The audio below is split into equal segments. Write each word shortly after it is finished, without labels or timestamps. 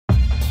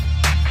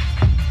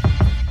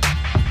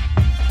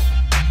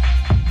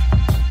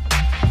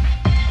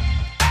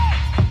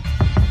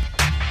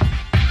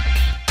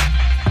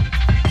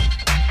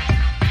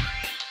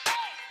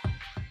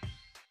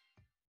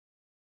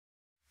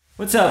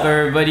What's up,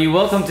 everybody?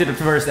 Welcome to the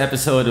first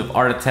episode of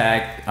Art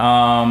Attack.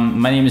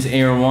 My name is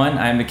ep.1.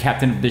 I'm the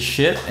captain of the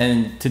ship,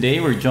 and today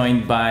we're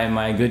joined by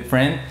my good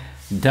friend,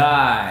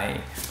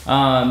 DAI.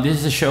 This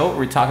is a show where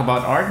we talk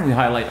about art and we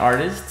highlight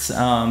artists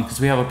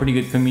because we have a pretty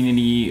good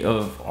community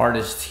of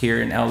artists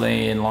here in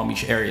LA and Long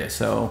Beach area.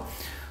 So,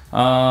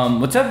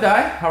 what's up,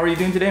 DAI? How are you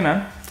doing today,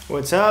 man?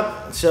 What's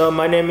up? So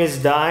my name is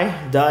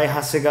DAI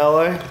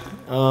HASEGAWA.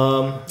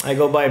 I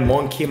go by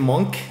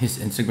monkeymonkart. His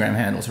Instagram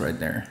handle's right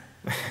there.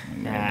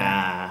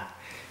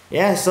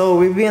 Yeah, so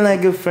we've been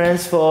like good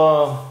friends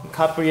for a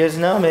couple years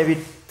now, maybe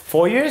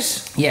 4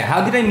 years. Yeah,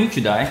 how did I meet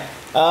you, DAI?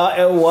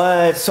 I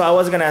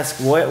was gonna ask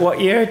what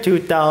year?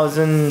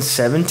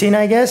 2017,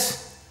 I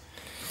guess.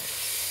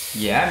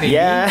 Yeah, maybe.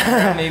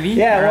 Yeah, maybe.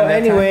 Yeah. Well,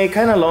 anyway,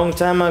 kind of long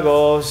time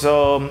ago.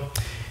 So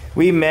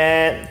we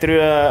met through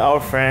our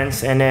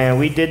friends, and then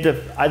we did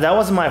that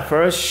was my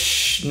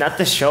first, not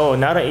the show,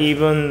 not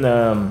even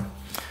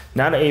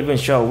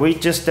show. We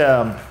just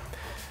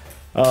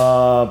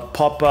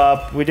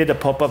we did a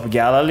pop-up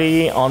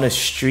gallery on the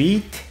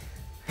street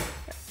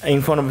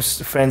in front of a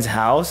friend's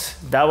house.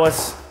 That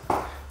was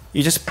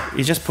you just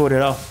put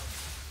it up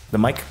the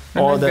mic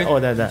or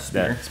the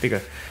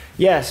speaker.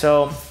 Yeah,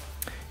 so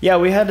yeah,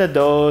 we had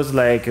those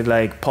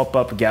like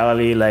pop-up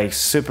gallery, like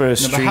super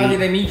street. But how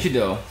did I meet you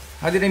though?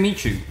 How did I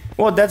meet you?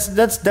 Well,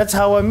 that's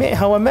how I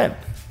met,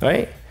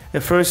 right?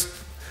 The first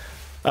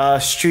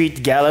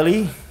street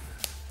gallery.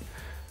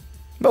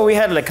 But we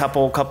had like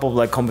couple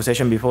like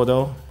conversation before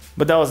though.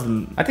 But that was,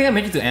 I think I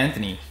met you to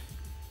Anthony.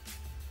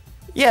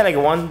 Yeah, like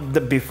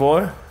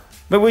before.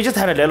 But we just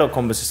had a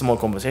little small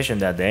conversation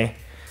that day.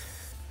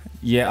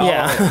 Yeah.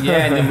 Yeah. Oh,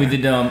 yeah, and then we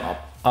did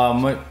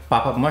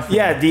pop-up mushroom.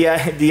 Yeah,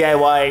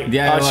 DIY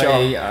art show.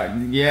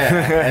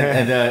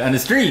 Yeah, on the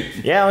street.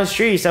 Yeah, on the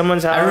street,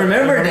 someone's house. I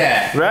remember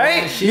that.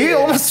 Right? Oh, you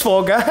almost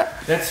forgot.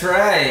 That's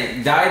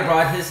right. DAI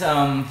brought his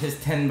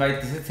 10 by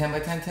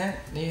 10 tent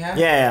that you have?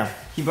 Yeah.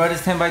 He brought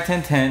his 10 by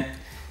 10 tent,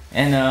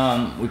 and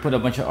we put a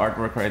bunch of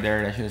artwork right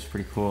there. That shit was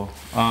pretty cool.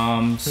 You're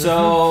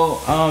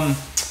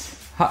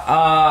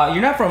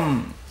not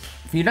from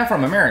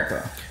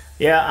America.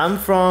 Yeah, I'm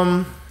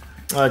from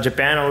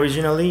Japan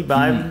originally, but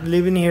I'm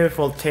living here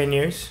for 10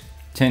 years.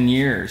 10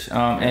 years.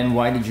 And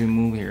why did you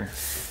move here?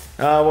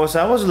 So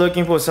I was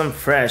looking for some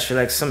fresh,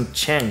 like some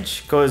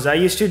change, because I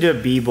used to do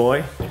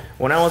b-boy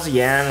when I was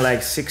young,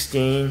 like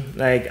 16.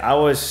 Like I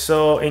was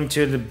so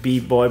into the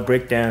b-boy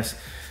breakdance,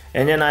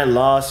 and then I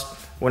lost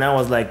when I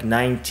was like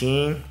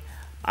 19.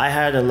 I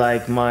had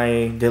like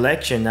my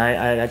direction.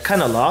 I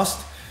kind of lost.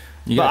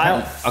 You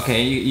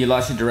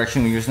lost your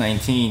direction when you was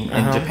 19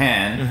 in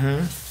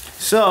Japan.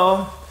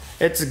 So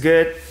it's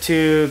good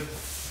to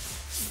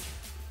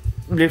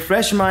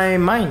refresh my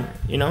mind,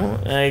 you know.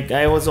 Like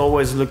I was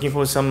always looking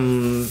for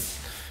some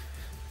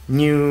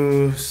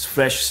new,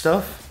 fresh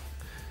stuff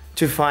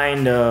to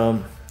find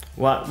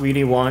what I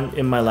really want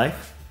in my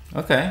life.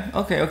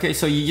 Okay.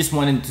 So you just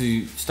wanted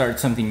to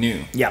start something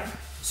new. Yeah.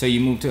 So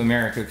you moved to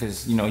America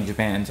because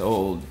Japan's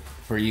old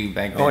for you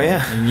back then. Oh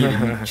yeah. You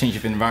needed a change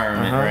of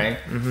environment, right?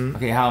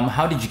 Okay.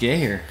 How did you get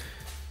here?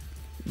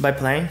 By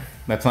plane.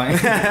 By plane.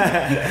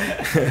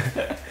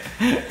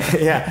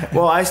 Yeah.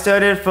 Well, I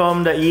started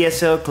from the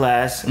ESL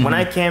class. When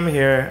I came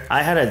here,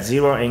 I had a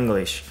zero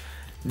English.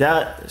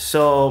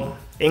 So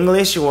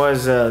English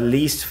was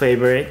least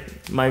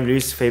favorite. My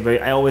least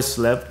favorite. I always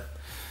slept.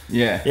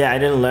 Yeah. Yeah, I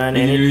didn't learn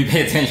any. You really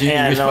pay attention to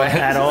English class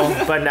at all.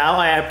 But now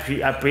I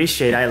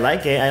appreciate. I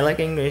like it. I like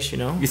English. You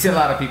know. You see, a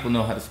lot of people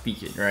know how to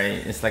speak it, right?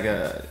 It's like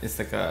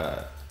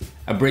a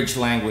bridge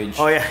language.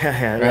 Oh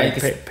yeah.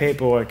 Right. Like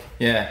paperwork.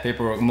 Yeah,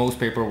 paperwork. Most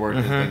paperwork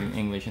is like in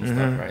English and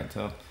stuff, right?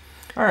 So.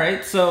 All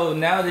right, so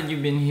now that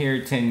you've been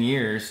here 10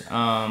 years,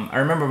 I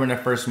remember when I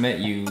first met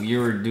you, you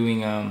were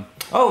doing,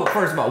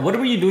 first of all, what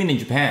were you doing in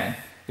Japan?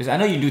 Because I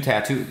know you do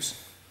tattoos.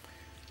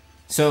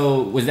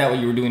 So was that what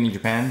you were doing in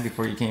Japan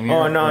before you came here?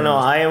 Oh, no,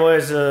 I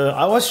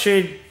was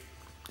straight,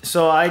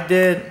 so I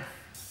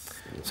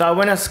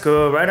went to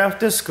school, right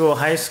after school,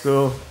 high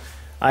school,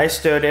 I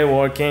started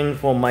working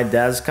for my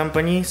dad's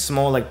company,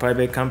 small like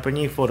private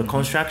company for the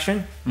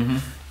construction.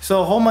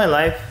 So all my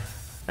life,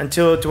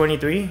 until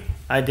 23,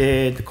 I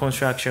did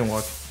construction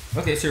work.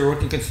 Okay, so you were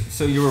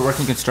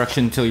working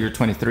construction until you're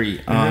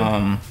 23.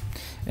 And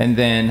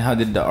then how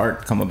did the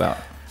art come about?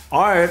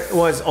 Art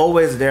was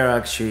always there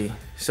actually.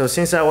 So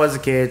since I was a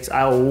kid,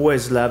 I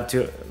always loved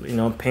to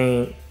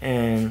paint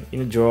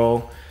and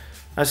draw.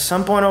 At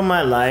some point of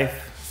my life,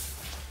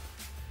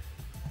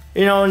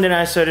 and then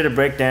I started to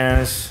break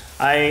dance.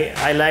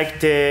 I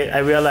liked it. I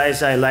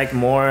realized I like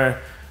more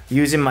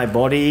using my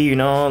body,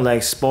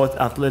 like sport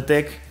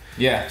athletic.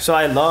 Yeah. So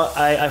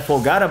I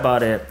forgot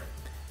about it,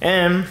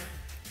 and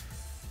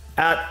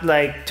at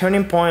like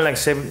turning point, like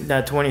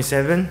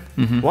 27,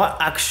 what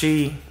I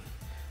actually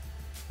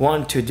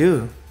want to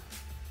do,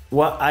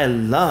 what I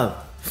love.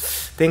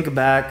 Think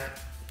back,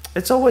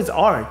 it's always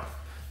art.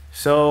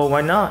 So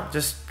why not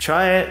just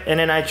try it? And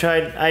then I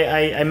tried.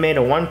 I made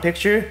one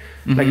picture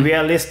like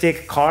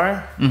realistic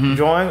car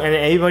drawing, and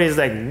everybody's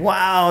like,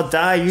 "Wow,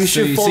 Dai, you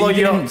should follow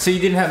your." So you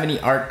didn't have any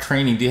art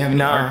training? Do you have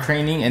any art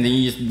training? And then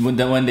you just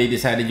one day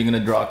decided you're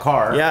gonna draw a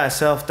car. Yeah,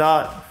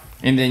 self-taught.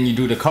 And then you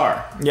do the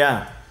car.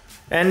 Yeah,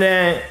 and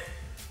then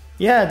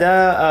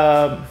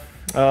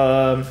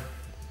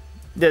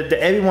the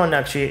everyone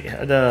actually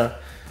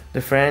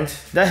the friends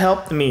that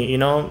helped me,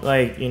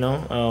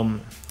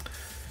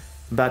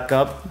 back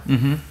up.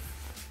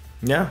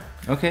 Yeah.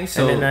 Okay,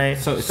 so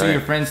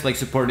your friends like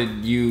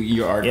supported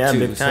your art too,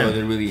 big time. so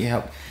they really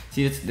helped.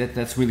 See,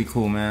 that's really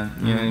cool, man.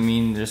 You know what I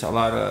mean? There's a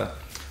lot of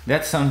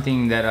that's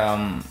something that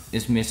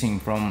is missing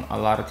from a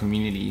lot of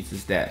communities,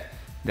 is that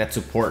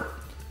support.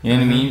 You know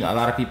what I mean? A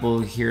lot of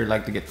people here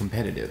like to get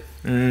competitive.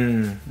 You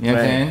know what I'm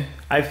saying?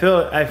 I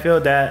feel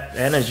that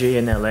energy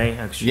in LA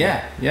actually.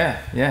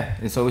 Yeah.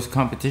 It's always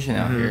competition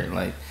out here,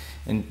 like.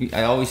 And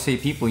I always say,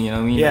 people, you know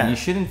what I mean? Yeah. You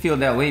shouldn't feel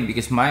that way,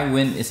 because my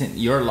win isn't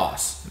your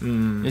loss.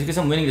 Just because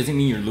I'm winning doesn't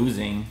mean you're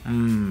losing. You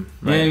know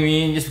what I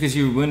mean? Just because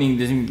you're winning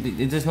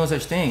there's no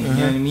such thing. You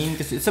know what I mean?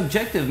 Because it's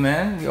subjective,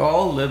 man. We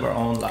all live our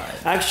own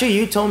lives. Actually,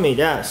 you told me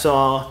that.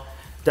 So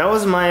that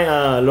was my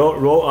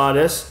raw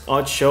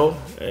art show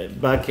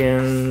back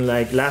in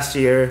like last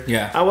year.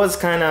 Yeah. I was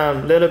kind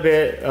of a little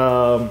bit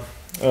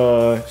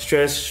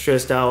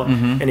stressed out,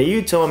 and then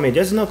you told me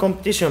there's no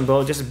competition,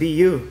 bro, just be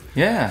you.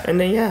 Yeah. And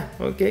then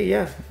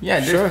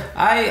sure.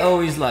 I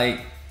always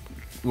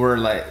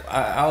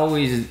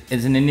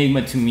it's an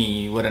enigma to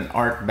me what an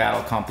art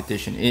battle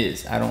competition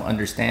is. I don't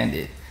understand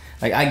it.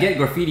 Like, I get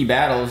graffiti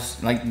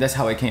battles, like that's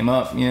how I came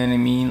up, you know what I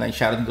mean? Like,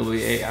 shout out to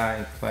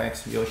DAI,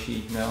 Flex,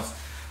 Yoshi, Nels.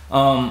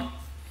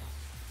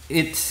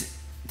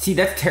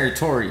 That's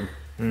territory.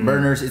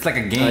 Burners, it's like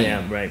a game. Oh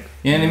yeah, right.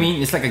 You know what I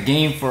mean? It's like a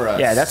game for us.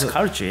 Yeah, that's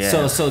culture.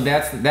 Yeah. So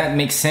that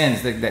makes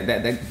sense.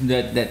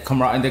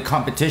 The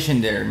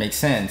competition there makes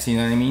sense. You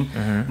know what I mean?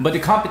 But the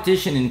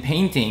competition in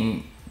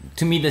painting,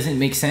 to me, doesn't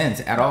make sense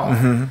at all.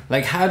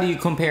 Like, how do you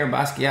compare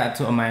Basquiat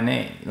to a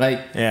Manet?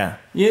 Like,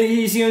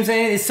 you see what I'm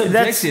saying? It's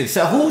subjective.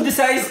 So who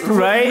decides who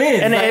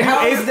wins? And like,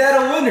 how is that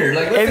a winner?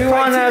 Like,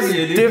 everyone has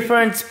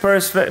different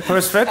perspective.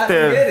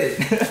 I get it.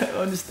 I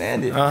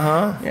understand it.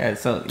 Yeah.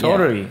 So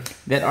totally.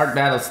 That art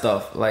battle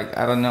stuff, like,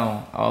 I don't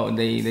know. Oh,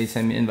 they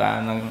send me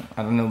invite.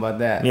 I don't know about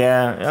that.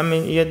 Yeah, I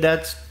mean,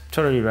 that's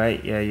totally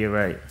right. Yeah, you're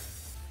right.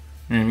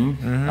 You know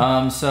what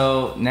I mean?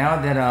 So now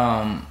that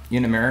you're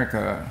in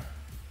America,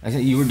 I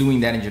said you were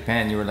doing that in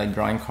Japan. You were like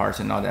drawing cards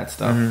and all that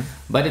stuff.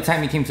 By the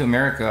time you came to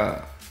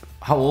America,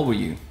 how old were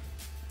you?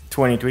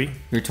 23.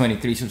 You're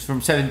 23. So from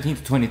 17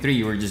 to 23,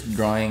 you were just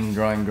drawing.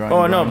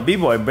 Oh no,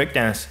 b-boy,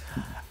 breakdance.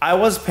 I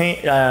was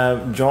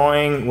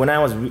drawing when I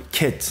was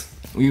kid.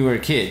 You were a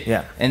kid.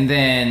 Yeah. And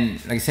then,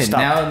 like I said,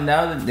 stopped.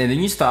 then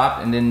you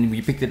stopped, and then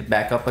you picked it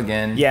back up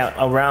again. Yeah,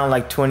 around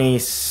like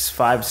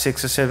 25,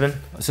 6 or 7.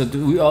 So,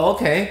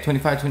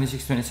 25,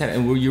 26, 27.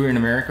 And you were in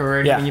America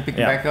already when you picked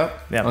it back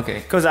up? Yeah.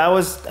 Okay. Because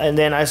and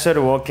then I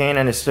started working,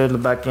 and I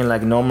started back in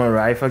like normal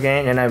life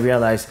again, and I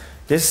realized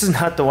this is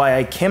not the way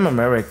I came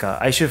America.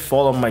 I should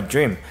follow my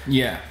dream.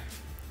 Yeah.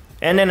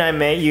 And then I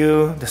met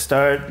you, the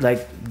start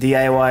like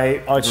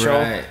DIY art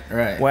show.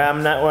 Right. Where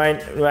I'm not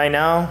right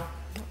now.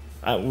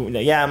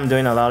 I'm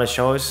doing a lot of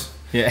shows.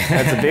 Yeah.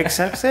 That's a big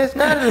success?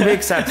 Not a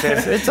big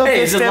success. It's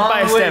okay, it's step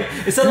by step.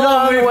 It's a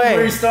long way from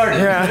where you started.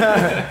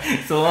 Yeah.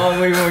 It's a long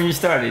way from where you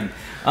started.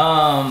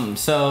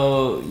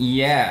 So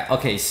yeah,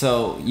 okay,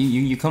 so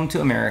you come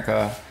to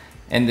America,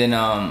 and then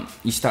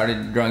you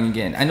started drawing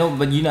again. I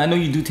know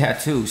you do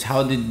tattoos.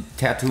 How did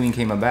tattooing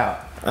came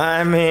about?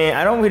 I mean,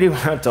 I don't really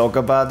want to talk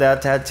about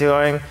that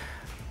tattooing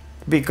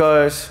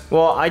because,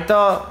 well, I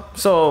thought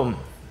so.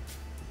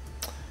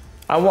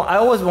 I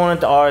always wanted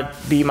the art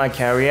be my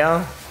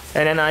career,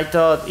 and then I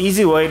thought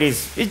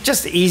it's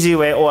just easy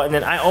way. And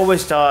then I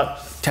always thought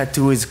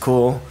tattoo is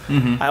cool.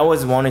 I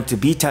always wanted to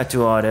be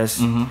tattoo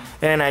artist,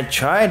 and I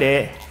tried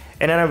it,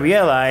 and then I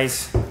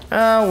realized,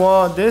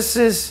 this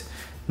is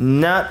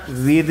not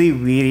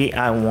really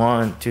I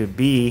want to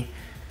be.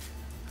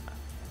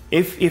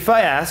 If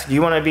I ask, do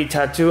you want to be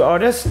tattoo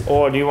artist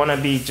or do you want to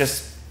be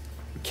just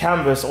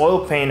canvas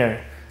oil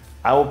painter?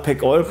 I will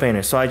pick oil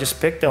painter, so I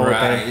just picked the oil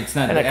painter. It's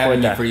not the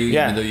avenue for you,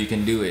 even though you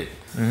can do it.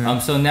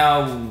 So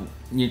now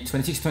you're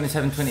 26,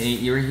 27, 28.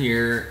 You're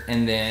here,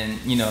 and then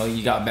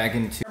you got back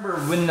into.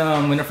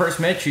 Remember when I first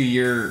met you,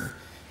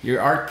 your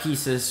art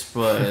pieces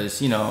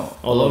was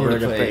all over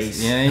the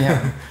place.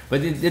 Yeah.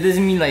 But it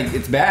doesn't mean like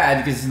it's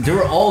bad, because they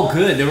were all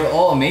good. They were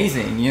all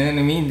amazing. You know what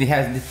I mean? They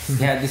had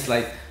this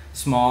like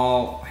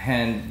small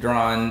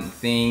hand-drawn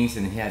things,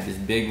 and he had these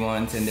big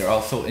ones, and they're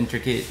all so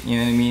intricate, you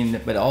know what I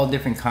mean, but all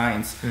different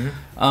kinds.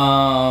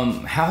 How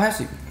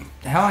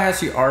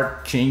has your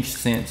art changed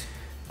since?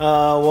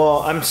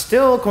 I'm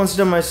still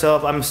consider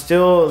myself, I'm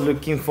still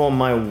looking for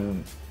my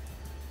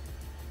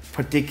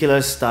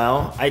particular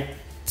style. I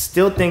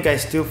still think I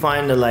still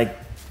find like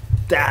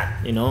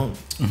that,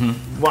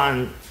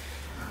 one,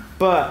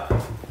 but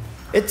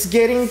it's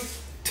getting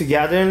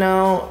together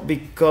now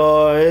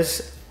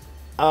because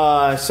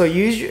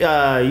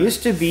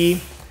used to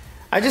be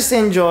I just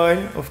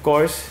enjoyed, of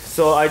course.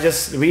 So I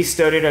just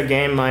restarted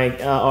again my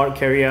art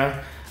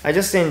career. I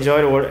just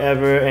enjoyed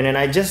whatever, and then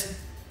I just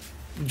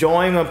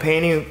joined a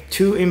painting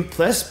to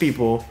impress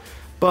people.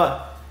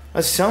 But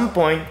at some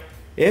point,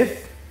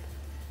 if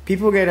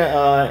people get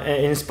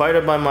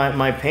inspired by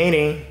my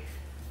painting,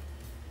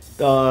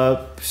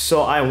 so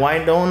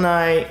why don't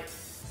I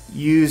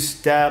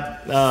use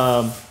that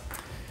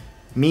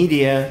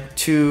media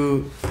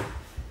to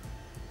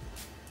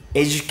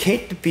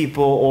educate the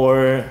people,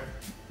 or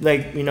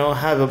like, you know,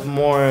 have a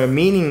more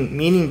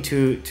meaning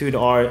to the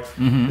art.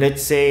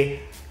 Let's say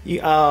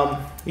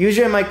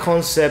usually my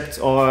concepts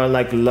are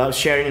like love,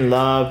 sharing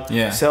love,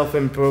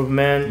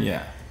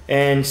 self-improvement,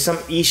 and some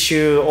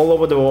issue all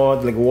over the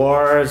world, like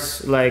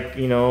wars, like,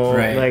 you know,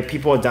 like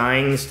people are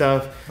dying and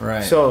stuff.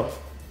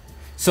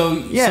 So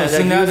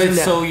now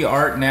your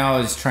art now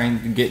is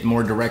trying to get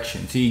more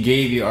direction. So you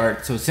gave your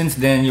art. So since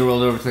then you're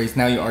all over the place.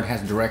 Now your art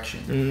has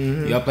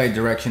direction. You applied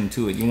direction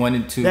to it. You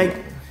wanted to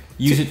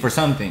use it for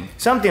something.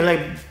 Something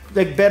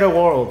like better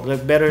world,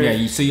 like better.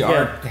 Yeah. So your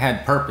art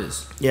had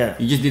purpose. Yeah.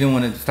 You just didn't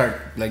want to start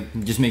like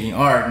just making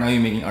art. Now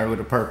you're making art with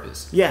a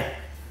purpose. Yeah.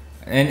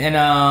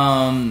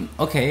 And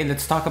okay,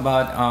 let's talk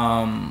about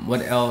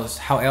what else.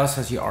 How else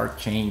has your art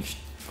changed?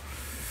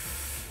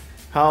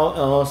 How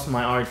else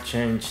my art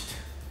changed?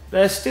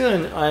 But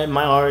still,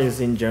 my art is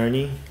in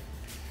journey.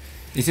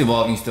 It's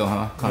evolving still,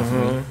 huh?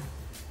 Constantly.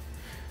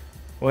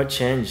 What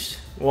changed?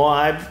 Well,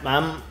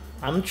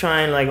 I'm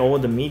trying like all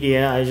the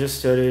media. I just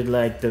started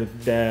like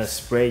the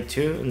spray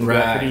too, and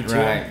graffiti too.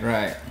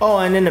 Right. Oh,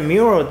 and then the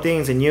mural thing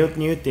is a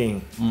new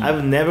thing.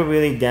 I've never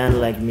really done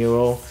like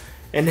mural,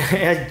 and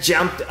I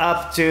jumped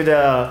up to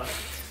the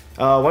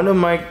one of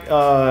my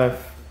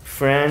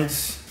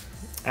friends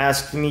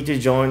asked me to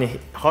join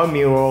her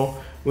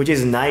mural, which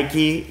is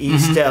Nike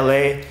East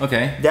LA.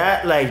 Okay.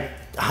 That like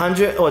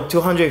 100 or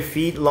 200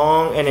 feet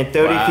long and 30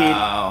 feet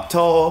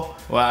tall.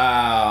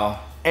 Wow.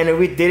 And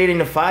we did it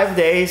in 5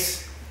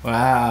 days.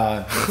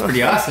 Wow, that's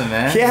pretty awesome,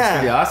 man. Yeah. That's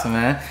pretty awesome,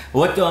 man.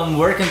 What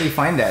where can they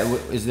find that?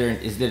 Is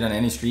it on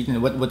any street?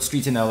 And what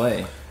streets in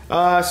LA?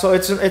 So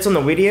it's on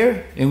the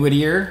Whittier. In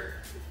Whittier?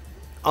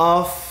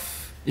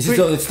 It's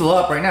still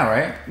up right now,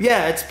 right?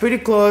 Yeah, it's pretty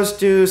close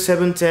to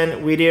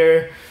 710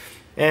 Whittier.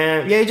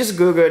 And yeah, you just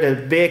Google the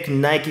big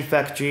Nike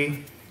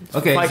factory.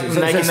 Okay, so it's a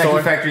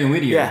Nike factory in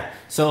Whittier. Yeah.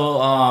 So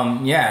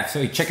so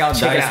you check out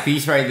DAI's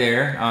piece right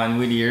there on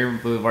Whittier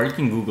Boulevard. You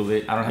can Google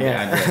it. I don't have the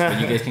address, but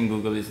you guys can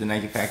Google it. It's the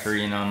Nike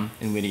factory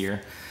in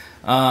Whittier.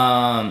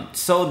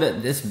 So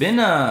it's been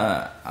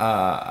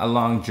a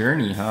long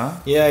journey, huh?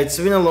 Yeah, it's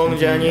been a long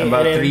journey.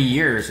 About 3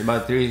 years.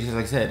 Like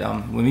I said,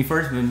 when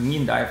me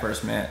and Dai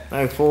first met,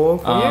 like four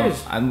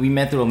years. We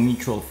met through a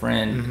mutual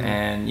friend,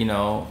 and you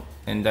know.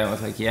 And I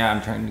was like, yeah, I'm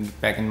trying to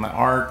get back into my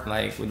art.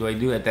 Like, what do I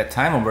do? At that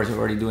time, I was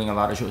already doing a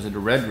lot of shows at the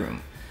Red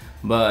Room.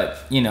 But,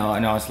 you know,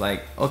 and I was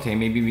like, okay,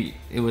 maybe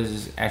it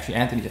was actually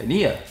Anthony's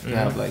idea to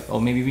have like, oh,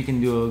 maybe we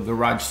can do a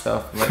garage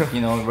stuff, like, you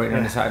know, right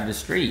on the side of the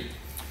street.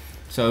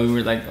 So we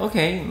were like,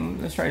 okay,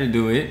 let's try to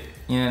do it.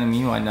 You know what I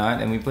mean? Why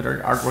not? And we put our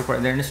artwork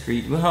right there in the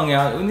street. We hung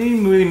out. We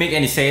didn't really make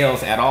any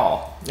sales at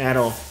all. At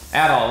all.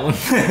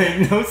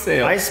 No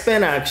sales. I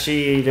spent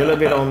actually a little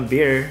bit on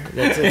beer.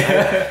 That's it.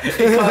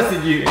 It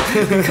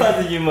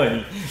costed you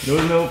money. There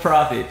was no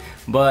profit.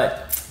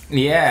 But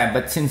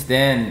yeah, since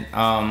then,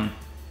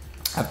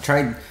 I've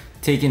tried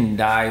taking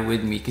Dai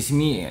with me, because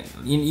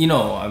you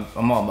know,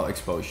 I'm all about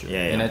exposure.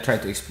 Yeah. And I try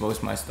to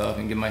expose my stuff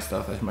and give my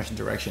stuff as much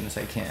direction as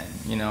I can,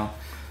 you know.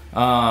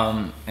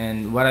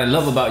 And what I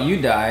love about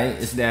you, Dai,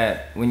 is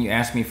that when you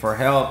ask me for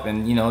help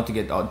and, you know, to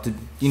get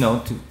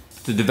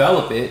to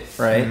develop it,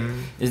 right,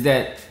 is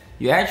that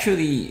you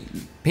actually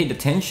paid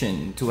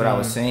attention to what I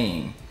was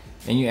saying,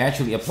 and you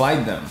actually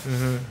applied them.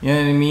 You know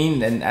what I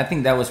mean? And I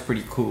think that was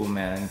pretty cool,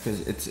 man,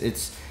 because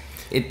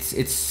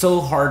it's so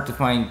hard to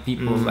find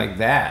people like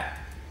that.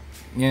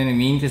 You know what I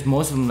mean? Because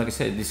most of them, like I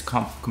said, this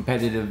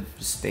competitive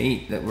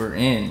state that we're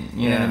in,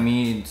 you know what I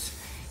mean?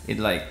 It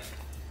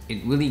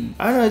really,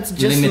 I don't know, it's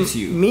just limits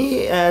you.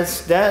 Me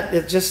as that,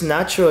 it's just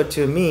natural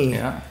to me.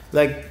 Yeah.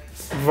 Like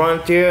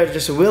volunteer,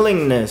 just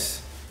willingness.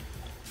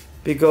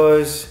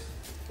 Because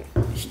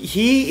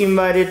he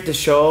invited the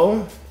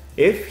show.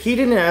 If he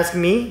didn't ask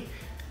me,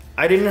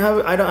 I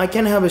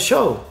can't have a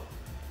show.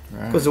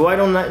 Because why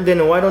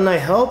don't I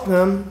help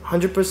him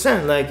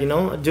 100%? Like, you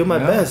know, do my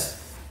best.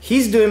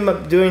 He's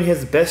doing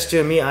his best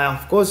to me.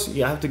 Of course,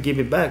 you have to give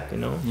it back. You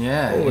know.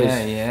 Yeah.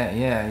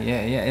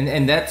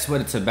 And that's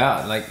what it's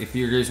about. Like, if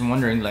you're just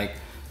wondering, like,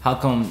 how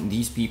come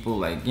these people,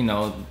 like, you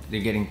know, they're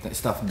getting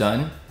stuff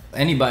done?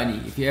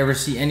 If you ever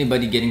see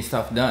anybody getting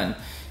stuff done,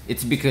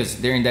 it's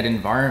because they're in that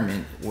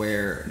environment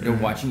where they're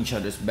watching each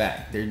other's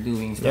back. They're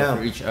doing stuff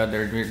for each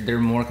other. They're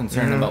more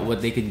concerned about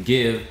what they could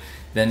give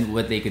than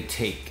what they could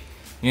take.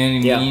 You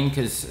know what I mean?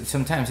 Because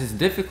sometimes it's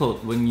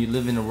difficult when you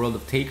live in a world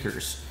of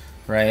takers,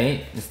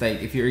 right? It's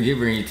like if you're a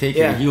giver and you take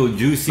it, you'll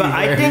juice you. But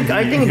I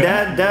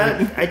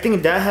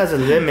think that has a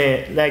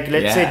limit. Like,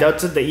 let's say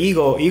that's the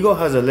ego. Ego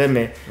has a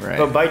limit. Right.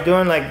 But by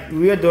doing like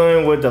we are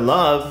doing with the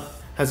love,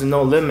 has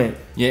no limit.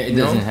 Yeah, it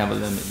doesn't have a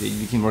limit.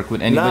 We can work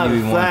with anybody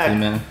we want to,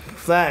 man.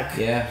 FLAK.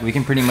 Yeah, we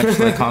can pretty much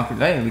like conquer.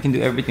 Hey, we can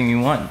do everything we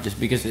want just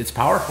because it's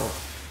powerful.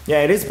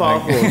 Yeah, it is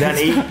powerful.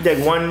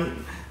 Then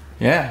one.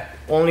 Yeah.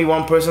 Only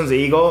one person's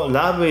ego.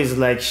 Love is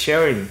like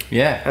sharing.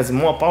 Yeah. Has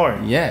more power.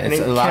 Yeah,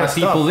 it's a lot of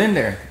people in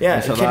there. Yeah,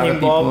 it's it can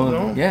involve.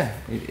 People, yeah,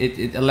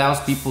 it allows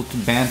people to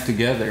band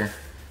together.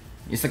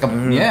 It's like a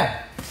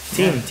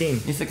team.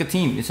 It's like a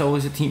team. It's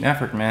always a team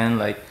effort, man.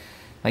 Like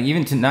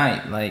even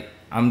tonight, like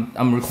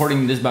I'm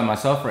recording this by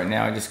myself right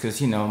now just because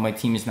my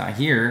team is not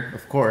here.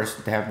 Of course,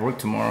 they have work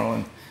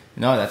tomorrow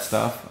and all that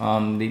stuff.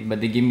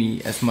 But they give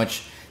me as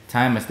much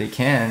time as they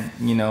can,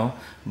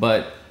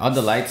 But all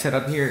the lights set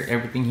up here,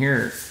 everything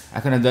here, I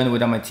couldn't have done it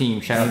without my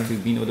team. Shout out to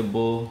Bino the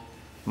Bull,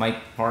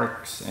 Mike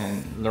Parks,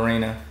 and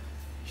Lorena.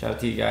 Shout out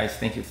to you guys.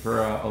 Thank you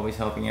for always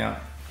helping out.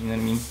 You know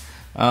what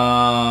I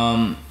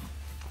mean?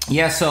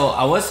 Yeah. So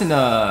I went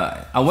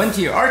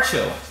to your art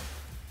show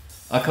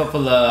a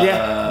couple of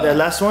the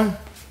last one.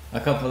 A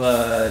couple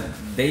of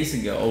days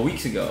ago or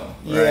weeks ago.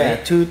 Yeah,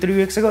 right? 2-3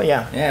 weeks ago.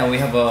 Yeah. Yeah, we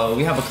have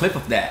a clip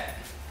of that.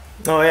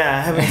 Oh yeah,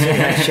 I haven't seen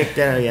that. Check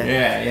that out yet.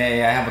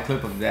 Yeah. I have a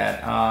clip of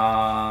that.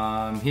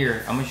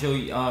 Here, I'm gonna show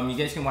you. You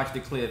guys can watch the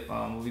clip.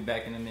 We'll be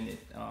back in a minute.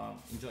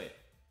 Enjoy it.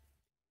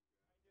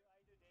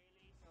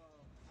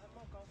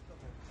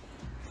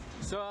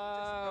 So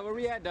where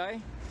we at, Dai?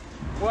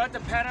 We're at the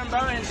Pattern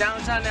Bar in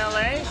downtown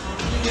LA,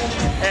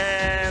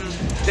 and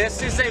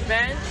this is a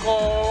band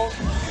called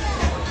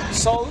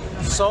Soul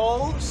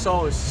Source. I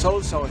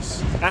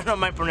don't know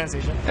my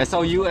pronunciation.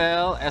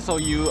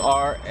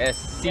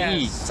 SOULSOURSCE.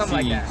 Yeah, something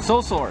like that.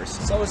 Soul Source.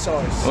 Soul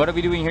Source. What are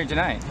we doing here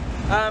tonight?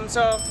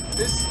 So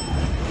this,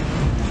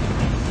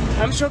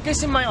 I'm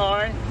showcasing my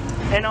art,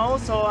 and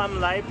also I'm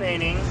live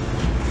painting.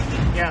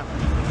 Yeah.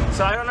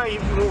 So I don't know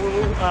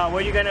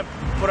where you're gonna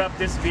put up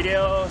this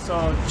video.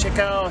 So check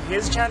out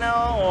his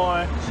channel,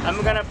 or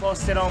I'm gonna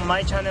post it on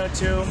my channel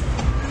too.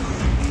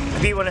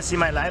 If you wanna see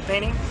my live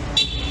painting.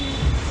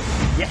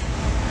 Yeah.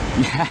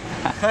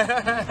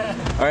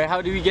 All right.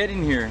 How did we get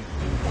in here?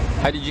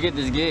 How did you get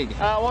this gig?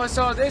 Well,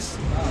 so this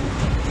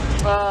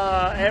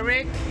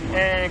Eric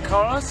and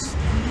Carlos,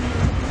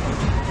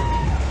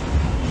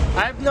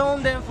 I've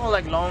known them for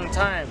like long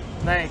time.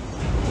 Like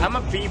I'm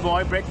a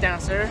b-boy break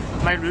dancer,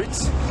 my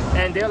roots,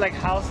 and they're like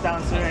house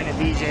dancer and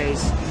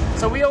DJs.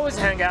 So we always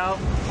hang out,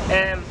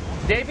 and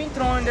they've been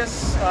throwing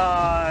this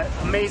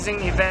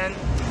amazing event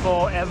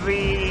for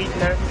every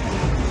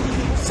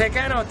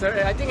second or third,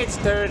 I think it's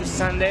third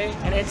Sunday,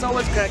 and it's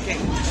always cracking.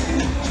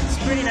 It's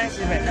a pretty nice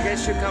event. You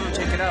guys should come and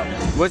check it out.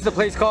 What's the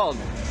place called?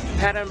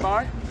 Pattern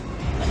Bar.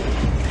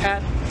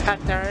 Pattern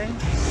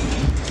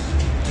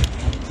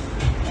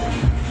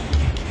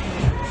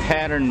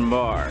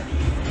Bar.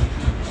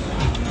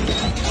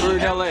 We're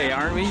in LA,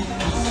 aren't we?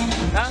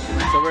 Huh?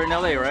 So we're in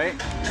LA, right?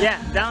 Yeah,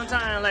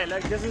 downtown LA.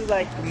 Like this is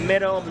like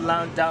middle of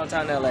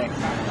downtown LA.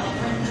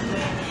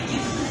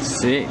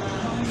 See.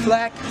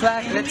 FLAK,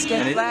 let's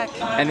get FLAK.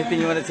 Anything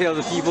you want to tell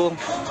the people?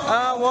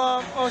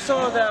 Well,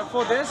 also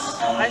for this,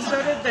 I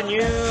started the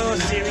new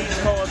series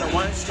called The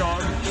One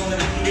Stroke.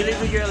 You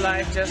live your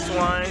life just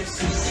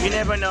once. You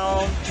never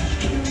know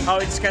how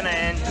it's gonna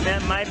end.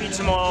 It might be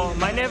tomorrow,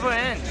 might never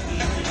end.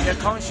 Your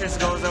conscience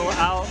goes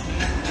out,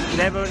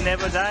 never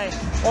die.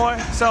 Or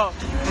so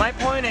my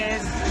point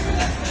is,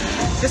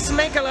 just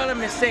make a lot of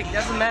mistakes.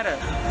 Doesn't matter.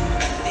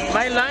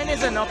 My line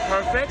is not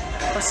perfect,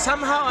 but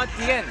somehow at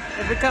the end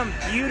it becomes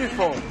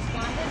beautiful.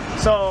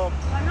 So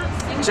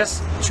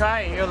just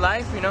try your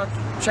life,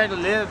 try to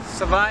live,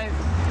 survive,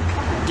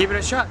 give it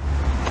a shot.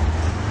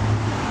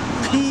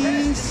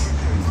 Peace.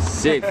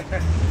 Sick.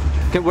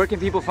 Where can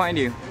people find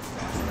you?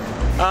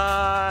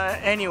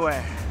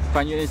 Anywhere.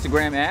 Find you on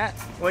Instagram at?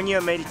 When you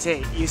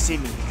meditate, you see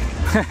me.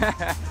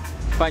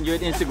 Find you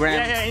at Instagram?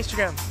 Yeah,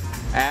 Instagram.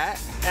 At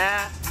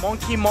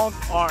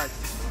monkeymonkart.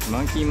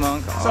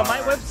 monkeymonkart. So my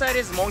website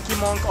is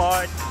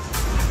monkeymonkart,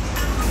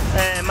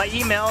 and my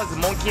email is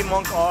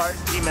monkeymonkart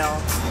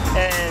email,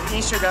 and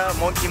Instagram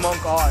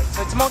monkeymonkart.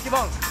 So it's Monkey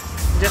Monk.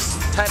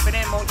 Just type it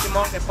in Monkey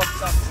Monk, it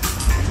pops up.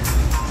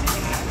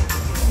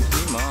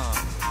 Monkey Monk.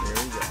 There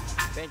we go.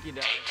 Thank you,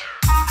 Dad.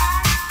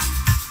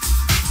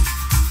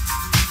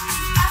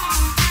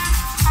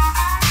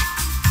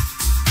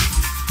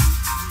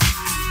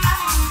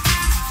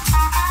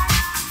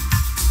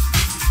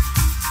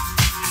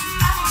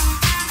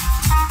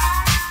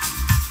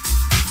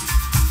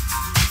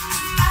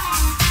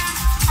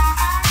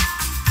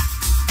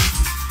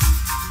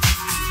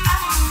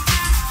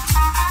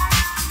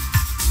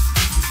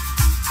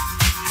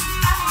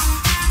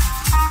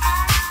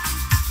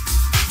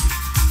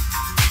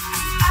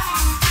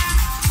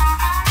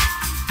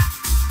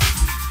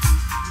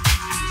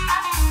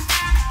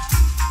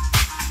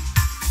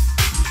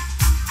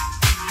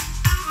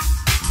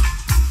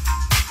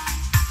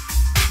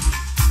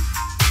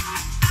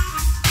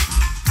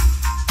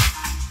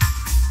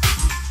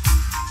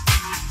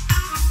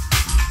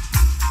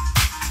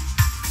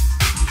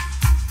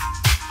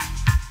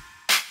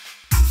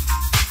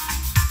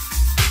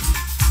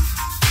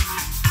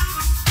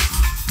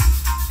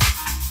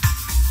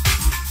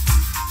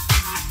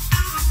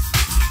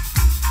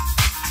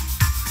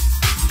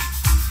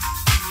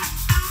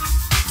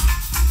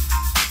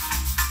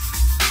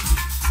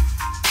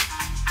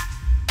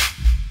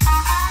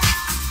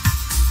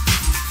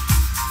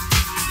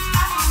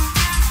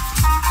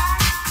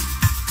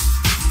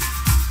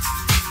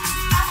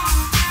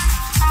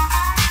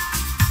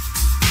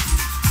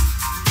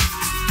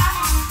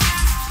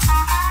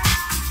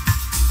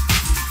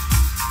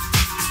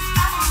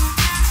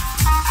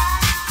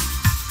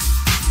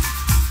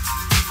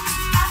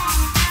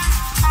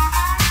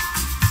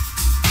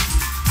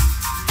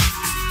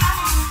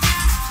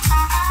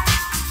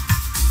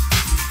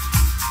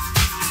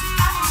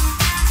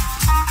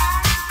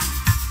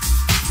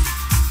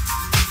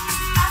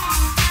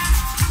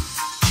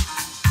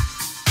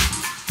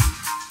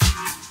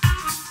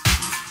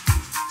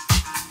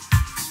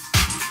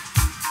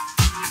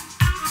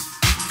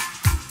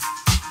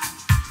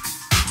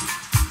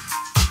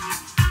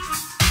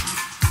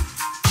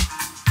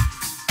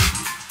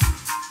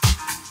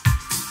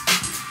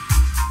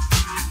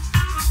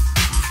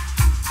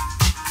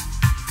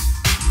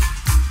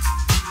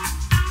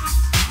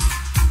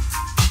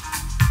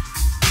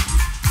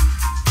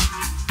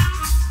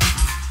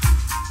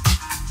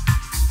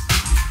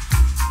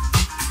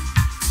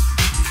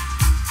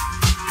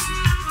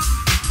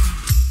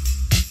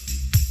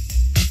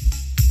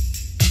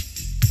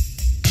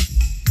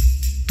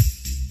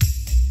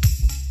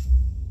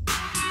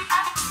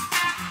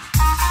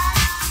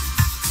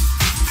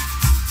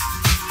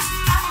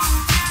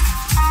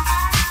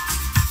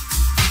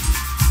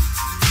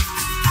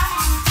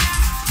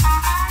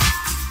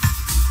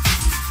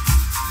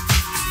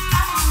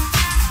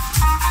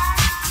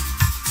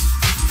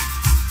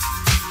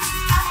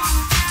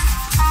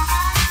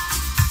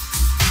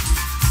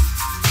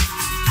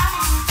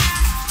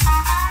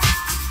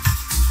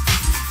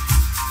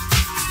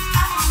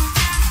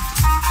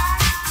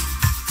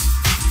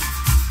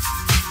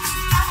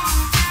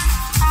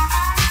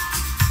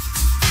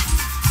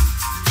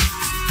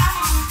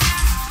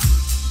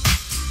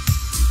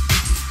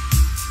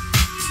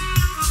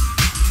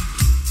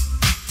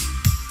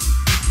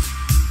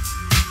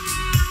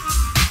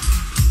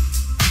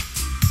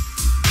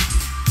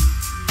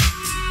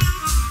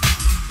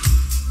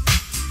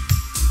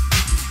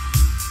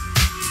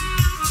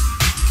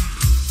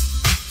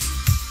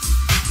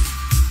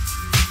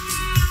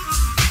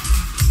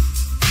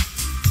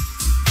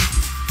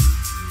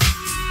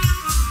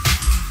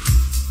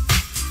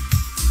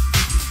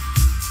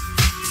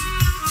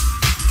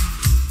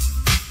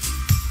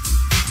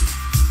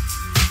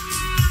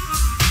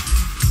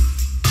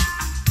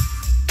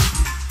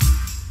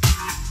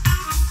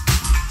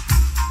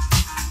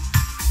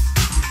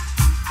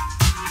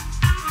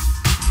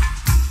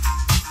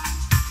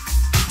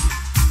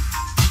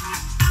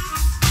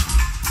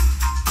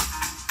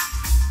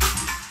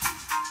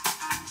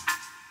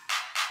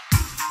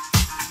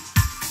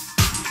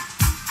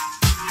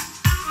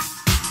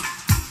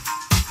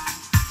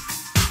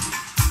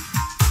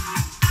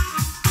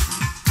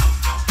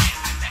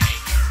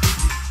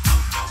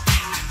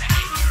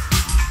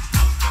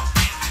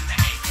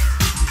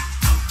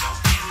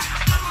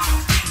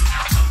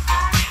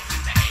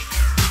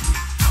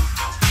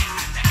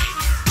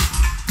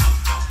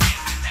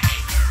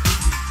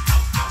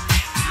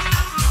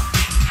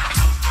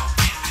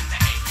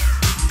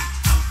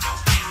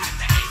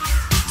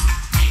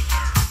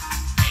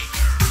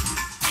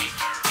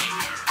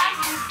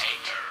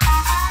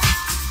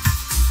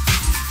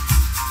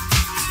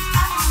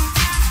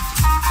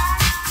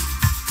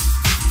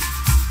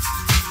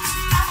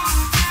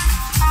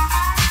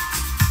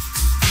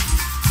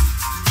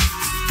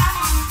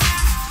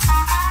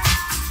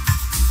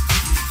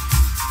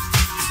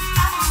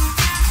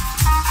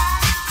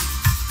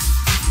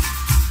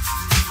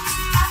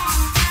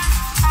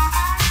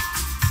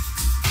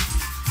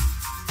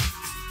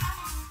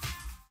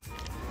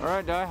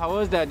 right, Dai. How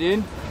was that,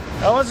 dude?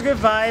 That was a good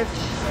vibe.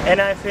 And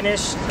I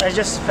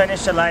just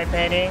finished a light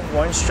painting,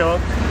 one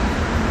stroke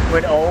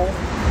with owl.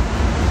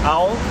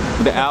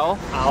 With the owl?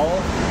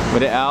 Owl.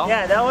 With the owl?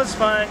 Yeah, that was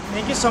fun.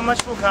 Thank you so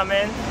much for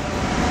coming.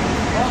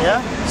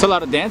 Yeah. It's a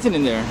lot of dancing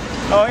in there.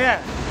 Oh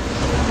yeah.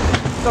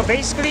 So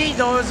basically,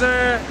 those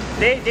are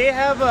they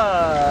have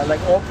a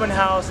like open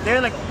house.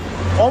 They're like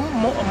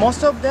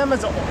most of them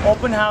is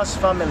open house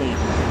family.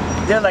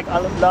 They're like a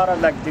lot of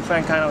like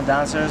different kind of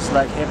dancers,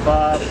 like hip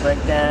hop,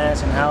 break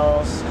dance, and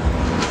house.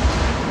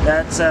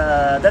 That's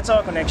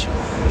our connection.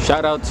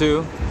 Shout out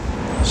to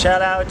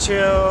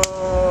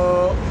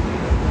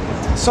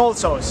Soul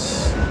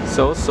Source.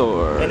 Soul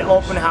Source. An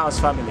open house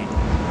family.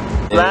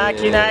 Flag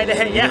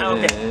United. Yeah,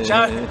 okay.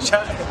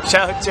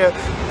 Shout to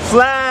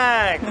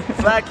Flag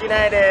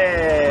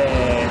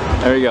United.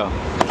 There we go.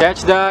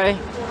 Catch Dai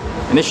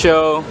in the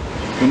show.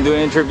 We're gonna do an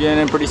interview and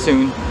then pretty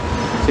soon.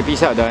 Say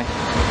peace out, Dai.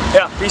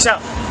 Yeah, peace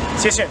out.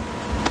 See you soon.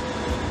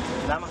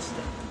 Namaste.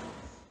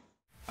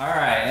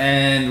 Alright,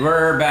 and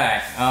we're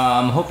back.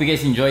 Hope you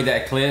guys enjoyed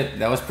that clip.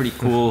 That was pretty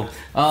cool.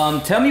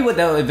 Tell me what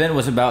that event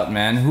was about,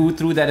 man. Who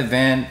threw that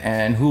event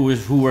and who were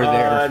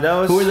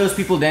there? Who were those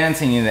people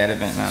dancing in that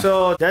event, man?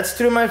 So that's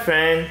through my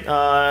friend.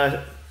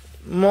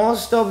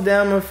 Most of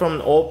them are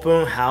from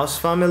open house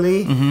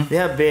family. They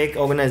have big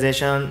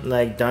organization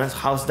like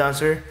house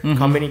dancer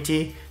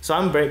community. So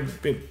I'm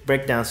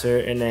break dancer,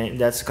 and then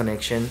that's the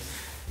connection.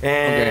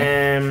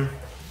 And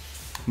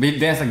they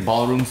dance like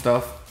ballroom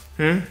stuff.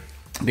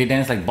 They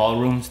dance like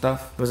ballroom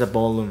stuff. It was a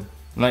ballroom.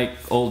 Like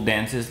old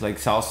dances, like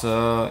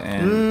salsa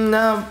and.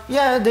 No,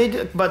 yeah, they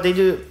do, but they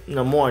do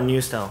more new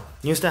style.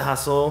 New style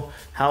hustle,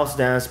 house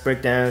dance,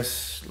 break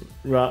dance,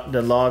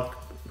 the log,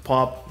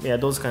 pop, yeah,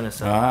 those kind of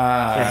stuff.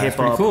 Yeah, hip it's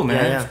pretty hop. cool, man.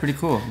 Yeah. It's pretty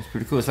cool. It's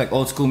pretty cool. It's like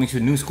old school mixed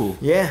with new school.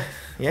 Yeah.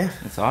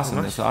 That's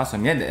awesome. That's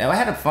awesome. Yeah, I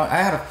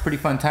had a pretty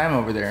fun time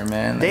over there,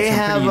 man. Like, they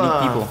have pretty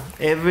unique people.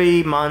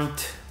 Every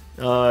month,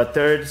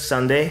 third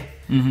Sunday.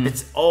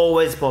 It's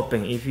always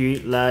popping. If you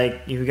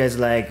guys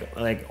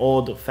like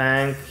old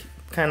funk,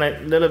 kind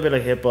of little bit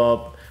of hip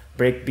hop,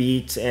 break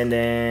beats, and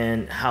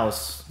then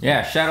house.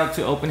 Yeah, shout out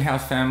to Open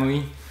House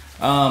family.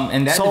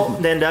 And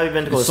then that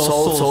event goes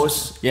Soul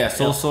Source. Yeah,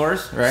 Soul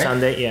Source, right?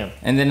 Sunday, yeah.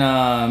 And then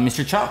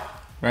Mr. Chalk,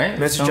 right?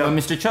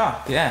 Mr.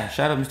 Chalk. Yeah,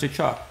 shout out Mr.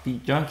 Chalk.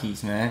 Beat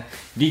Junkies, man.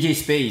 DJ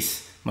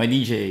Space, my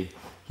DJ.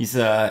 He's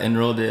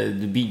enrolled at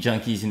the Beat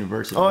Junkies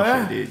University. Oh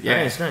yeah, dude.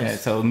 Yeah, nice. Yeah,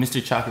 so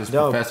Mr. Chalk is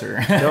Dope.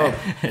 professor. Dope.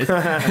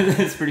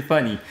 it's pretty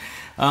funny.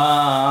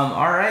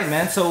 All right,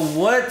 man. So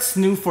what's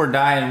new for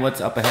Dai and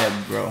what's up ahead,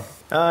 bro?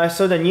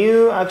 So the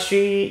new,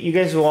 actually, you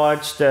guys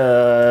watched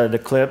the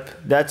clip.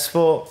 That's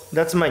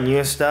my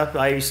new stuff.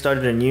 I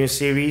started a new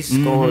series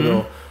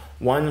called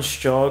One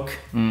Stroke.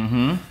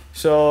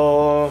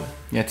 So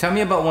yeah, tell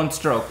me about One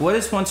Stroke. What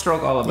is One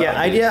Stroke all about? Yeah,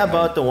 idea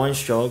about the One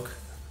Stroke.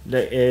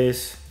 That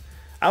is,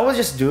 I was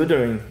just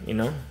doodling,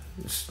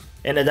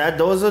 and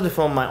those are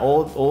from my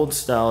old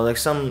style, like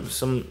some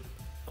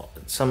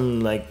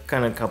like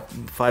kind of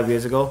 5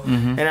 years ago,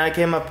 and I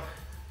came up.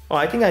 Oh,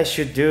 I think I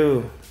should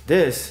do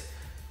this.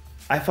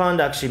 I found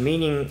actually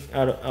meaning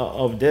out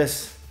of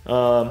this.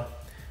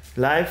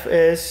 Life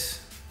is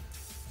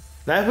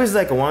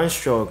like a one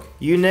stroke.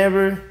 You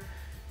never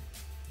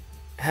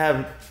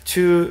have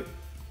to.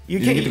 You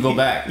get to go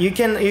back. You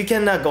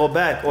cannot go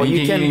back, or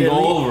you can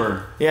go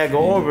over. Yeah,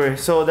 go over.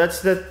 So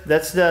that's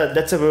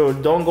a rule.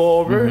 Don't go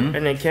over,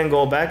 and then can't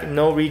go back.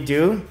 No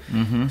redo.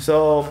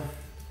 So.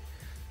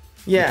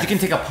 Yeah, but you can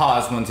take a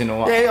pause once in a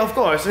while. Yeah, of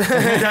course.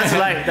 That's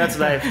life. That's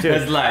life too.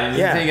 That's life.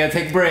 Yeah, you gotta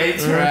take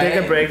breaks, right?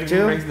 Take a break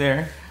too. Breaks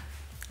there.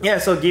 Yeah,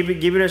 so give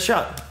it a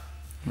shot.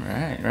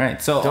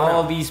 Right. So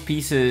all these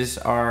pieces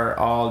are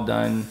all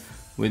done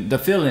with the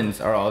fill-ins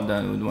are all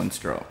done with one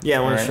stroke. Yeah,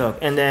 one stroke,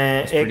 and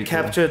then it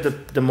captures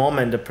the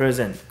moment, the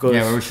present.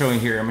 Yeah, we're showing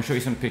here. I'm gonna show you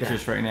some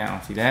pictures right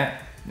now. See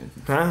that?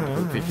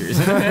 Pictures.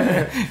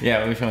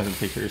 Yeah, we're showing some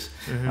pictures.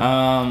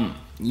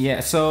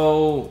 Yeah.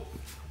 So.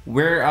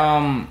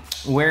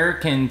 Where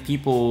can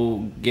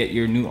people get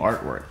your new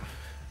artwork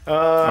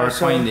or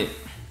find it?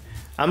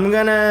 I'm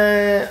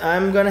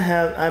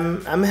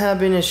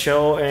having a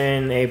show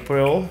in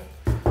April.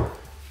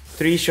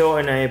 3 shows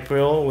in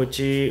April, which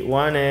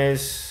one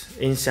is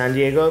in San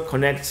Diego,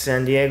 Connect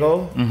San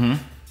Diego.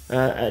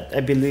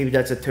 I believe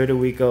that's the 3rd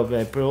week of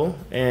April,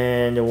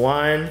 and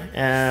one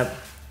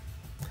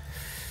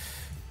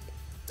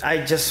I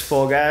just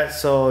forgot.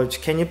 So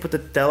can you put the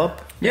tell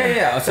up?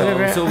 Yeah. So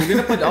we're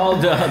gonna put all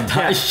the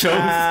Dai shows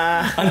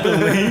on the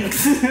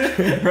links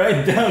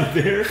right down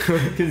there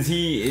because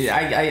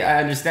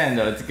I understand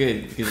though. It's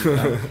good because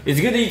it's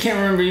good that you can't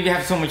remember. You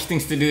have so much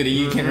things to do that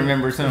you can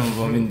remember some of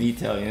them in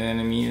detail. You know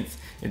what I mean?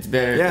 It's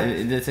better.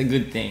 Yeah. That's a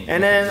good thing.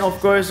 And then of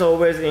course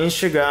always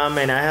Instagram,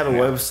 and I have a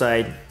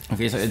website.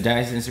 Okay, so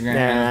Dai's Instagram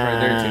is right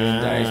there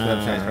too. Dai's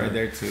website's right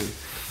there too.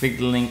 Click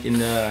the link in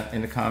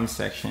the comment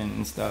section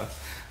and stuff.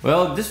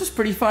 Well, this was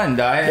pretty fun,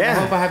 Dai. Yeah. I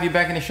hope I have you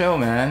back in the show,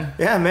 man.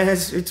 Yeah, man,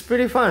 it's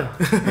pretty fun.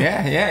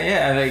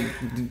 yeah.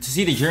 Like to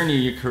see the journey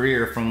of your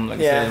career from, like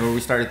I said, where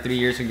we started 3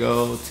 years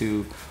ago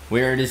to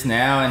where it is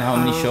now, and how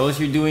many shows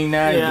you're doing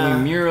now. You're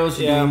doing murals,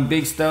 you're doing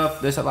big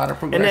stuff. There's a lot of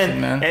progression,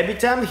 and then, man. Every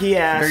time he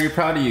asks, very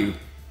proud of you.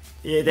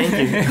 Yeah, thank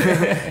you.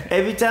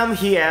 Every time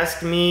he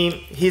asked me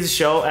his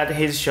show,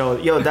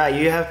 yo, Dai,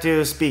 you have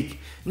to speak.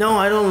 No,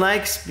 I don't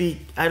like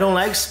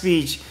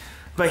speech.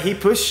 But he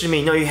pushed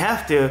me. No, you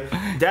have to.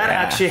 That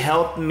actually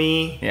helped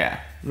me.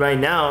 Yeah. Right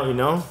now, you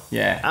know.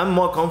 Yeah. I'm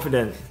more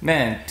confident.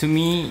 Man, to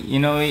me, you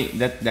know,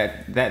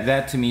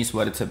 that to me is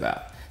what it's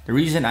about. The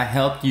reason I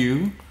helped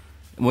you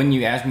when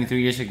you asked me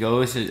 3 years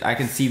ago is I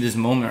can see this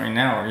moment right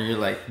now where you're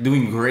like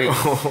doing great.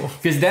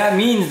 Because that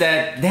means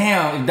that,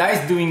 damn, if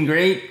Dai's doing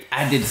great,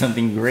 I did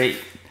something great.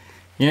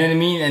 You know what I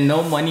mean? And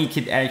no money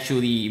could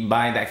actually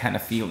buy that kind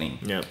of feeling.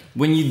 Yeah.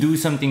 When you do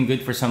something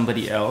good for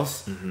somebody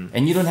else,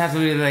 and you don't have to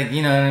really, like,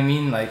 you know what I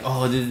mean? Like,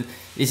 oh,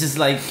 it's just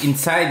like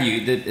inside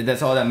you.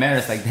 That's all that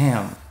matters. Like,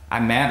 damn,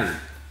 I mattered.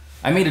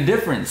 I made a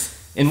difference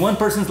in one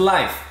person's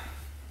life.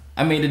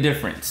 I made a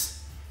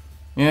difference.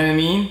 You know what I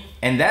mean?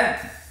 And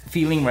that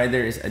feeling right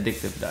there is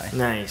addictive, Dai.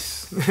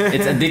 Nice.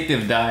 It's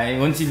addictive, Dai.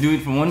 Once you do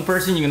it for one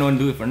person, you're gonna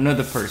do it for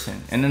another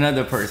person, and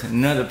another person,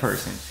 another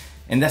person.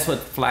 And that's what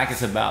FLAK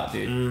is about,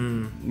 dude. You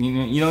know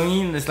what I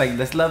mean? It's like,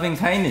 that's loving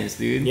kindness,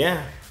 dude.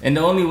 Yeah. And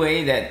the only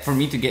way that for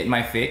me to get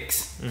my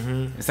fix,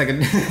 it's like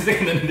an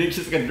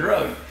addiction, it's like a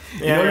drug.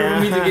 In order for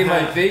me to get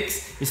my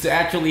fix is to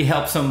actually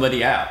help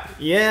somebody out.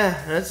 Yeah,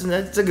 that's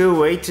a good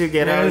way to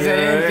get out of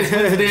your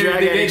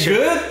drug addiction.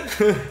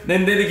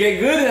 Then they get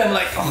good, and I'm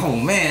like, oh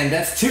man,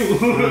 that's two.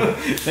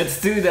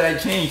 That's two that I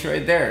changed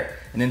right there.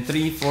 And then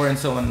 3, 4, and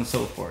so on and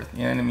so forth.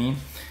 You know what I mean?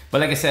 But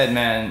like I said,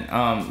 man,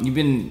 you've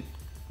been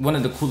one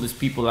of the coolest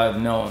people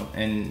I've known,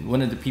 and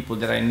one of the people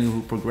that I knew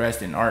who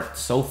progressed in art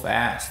so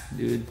fast,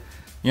 dude.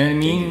 You know what I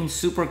mean?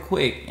 Super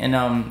quick. And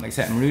like I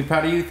said, I'm really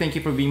proud of you. Thank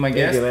you for being my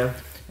guest. Thank you, man.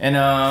 And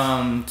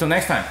till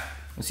next time,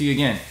 we'll see you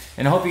again.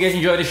 And I hope you guys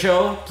enjoyed the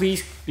show.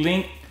 Please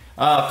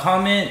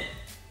comment,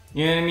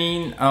 you know what I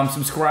mean?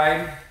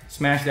 Subscribe,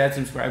 smash that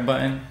subscribe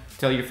button.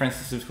 Tell your friends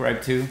to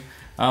subscribe too.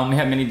 We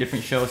have many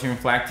different shows here in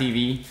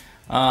FLAKtv.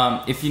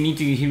 If you need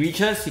to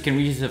reach us, you can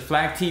reach us at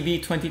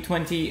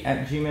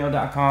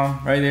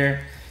FLAKtv2020@gmail.com, right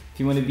there. If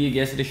you want to be a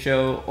guest of the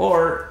show,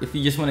 or if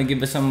you just want to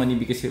give us some money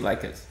because you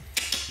like us.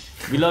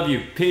 We love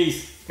you.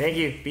 Peace. Thank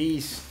you.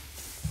 Peace.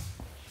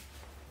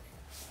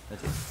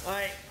 That's it. All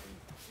right.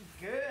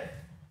 Good.